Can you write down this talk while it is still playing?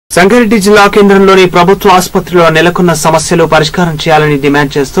సంగారెడ్డి జిల్లా కేంద్రంలోని ప్రభుత్వ ఆసుపత్రిలో నెలకొన్న సమస్యలు పరిష్కారం చేయాలని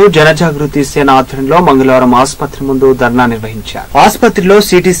డిమాండ్ చేస్తూ జనజాగృతి సేన ఆధ్వర్యంలో మంగళవారం ఆసుపత్రి ముందు ధర్నా నిర్వహించారు. ఆసుపత్రిలో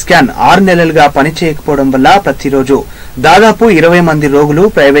సిటీ స్కాన్ 6 నెలలుగా పనిచేయకపోవడం వల్ల ప్రతిరోజు దాదాపు 20 మంది రోగులు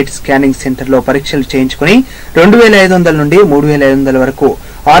ప్రైవేట్ స్కానింగ్ సెంటర్లో పరీక్షలు చేయించుకుని 2500 నుండి 3500 వరకు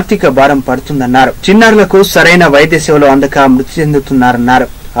ఆర్థిక భారం పడుతుందన్నారు. చిన్నారులకు సరైన వైద్య సేవలు అందక మృతి చెందుతున్నారన్నారు.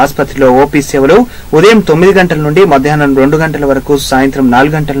 ఆసుపత్రిలో ఓపీ సేవలు ఉదయం 9 గంటల నుండి మధ్యాహ్నం 2 గంటల వరకు, సాయంత్రం 4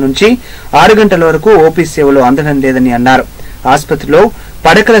 గంటల నుంచి 6 గంటల వరకు ఓపీ సేవలు అందడం లేదని అన్నారు. ఆసుపత్రిలో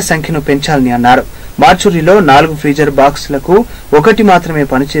పడకల సంఖ్యను పెంచాలని అన్నారు. మార్చురీలో 4 ఫ్రీజర్ బాక్సులకు 1 మాత్రమే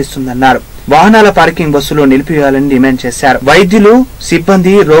పనిచేస్తుందన్నారు. వాహనాల పార్కింగ్ బస్సులు నిలిపివేయాలని డిమాండ్ చేశారు. వైద్యులు,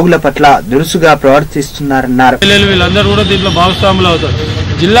 సిబ్బంది రోగుల పట్ల దురుసుగా ప్రవర్తిస్తున్నారన్నారు. వీళ్ళందరూ కూడా దీంట్లో భాగస్వాములు అవుతారు.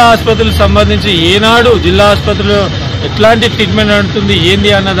 జిల్లా ఆసుపత్రులకు సంబంధించి ఏనాడు జిల్లా ఆసుపత్రిలో ఎట్లాంటి ట్రీట్మెంట్ నడుతుంది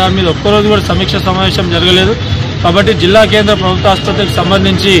ఏంది అన్న దాని మీద ఒక్కరోజు కూడా సమీక్ష సమావేశం జరగలేదు. కాబట్టి జిల్లా కేంద్ర ప్రభుత్వ ఆసుపత్రికి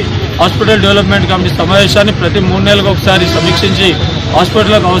సంబంధించి హాస్పిటల్ డెవలప్మెంట్ కమిటీ సమావేశాన్ని ప్రతి 3 నెలలకు ఒకసారి సమీక్షించి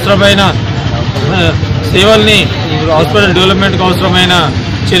హాస్పిటల్కు అవసరమైన సేవల్ని, హాస్పిటల్ డెవలప్మెంట్కి అవసరమైన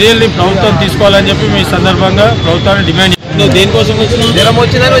చర్యల్ని ప్రభుత్వం తీసుకోవాలని చెప్పి మీ సందర్భంగా ప్రభుత్వాన్ని డిమాండ్ చేస్తున్నాం. దేనికోసం వచ్చిన జ్వరం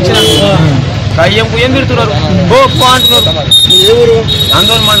వచ్చిందని వచ్చిన కయ్యం కుయ్యం తిడుతున్నారు, అంటున్నారు.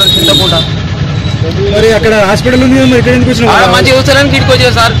 ఆందోళన మండలి చింతపూట మరి అక్కడ హాస్పిటల్ ఉంది, మంచిగా చూస్తారని కిటికి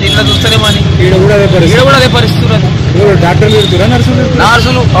వచ్చారు సార్. దీంట్లో చూస్తారేమని కూడా అదే పరిస్థితి. డాక్టర్లు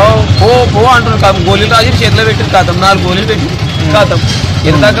నర్సులు పో అంటున్నారు. గోళీలు రాజు చేతిలో పెట్టి కాతాం, 4 గోళీలు పెట్టి కాతాం.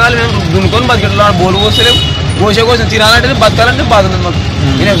 ఎంతకాలం మేము దున్నుకొని బతికెట్లా, బోలు కోసలేము. కోసం తినాలంటే బతకాలంటే బాధ ఉంది మాకు.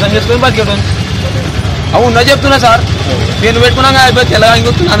 నేను వ్యవసాయం చేసుకొని బతికేటోని అవి ఉన్నా చెప్తున్నా సార్. నేను పెట్టుకున్నాక అయిపోయి తెల్లగా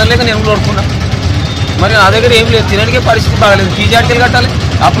ఇంకొస్తున్నా, అందరిలేక నేను కూడా కొడుకున్నా. మరి నా దగ్గర ఏం లేదు, తినడానికి పరిస్థితి బాగలేదు. ఫీజు ఆడికి కట్టాలి,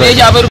 అప్పుడు 50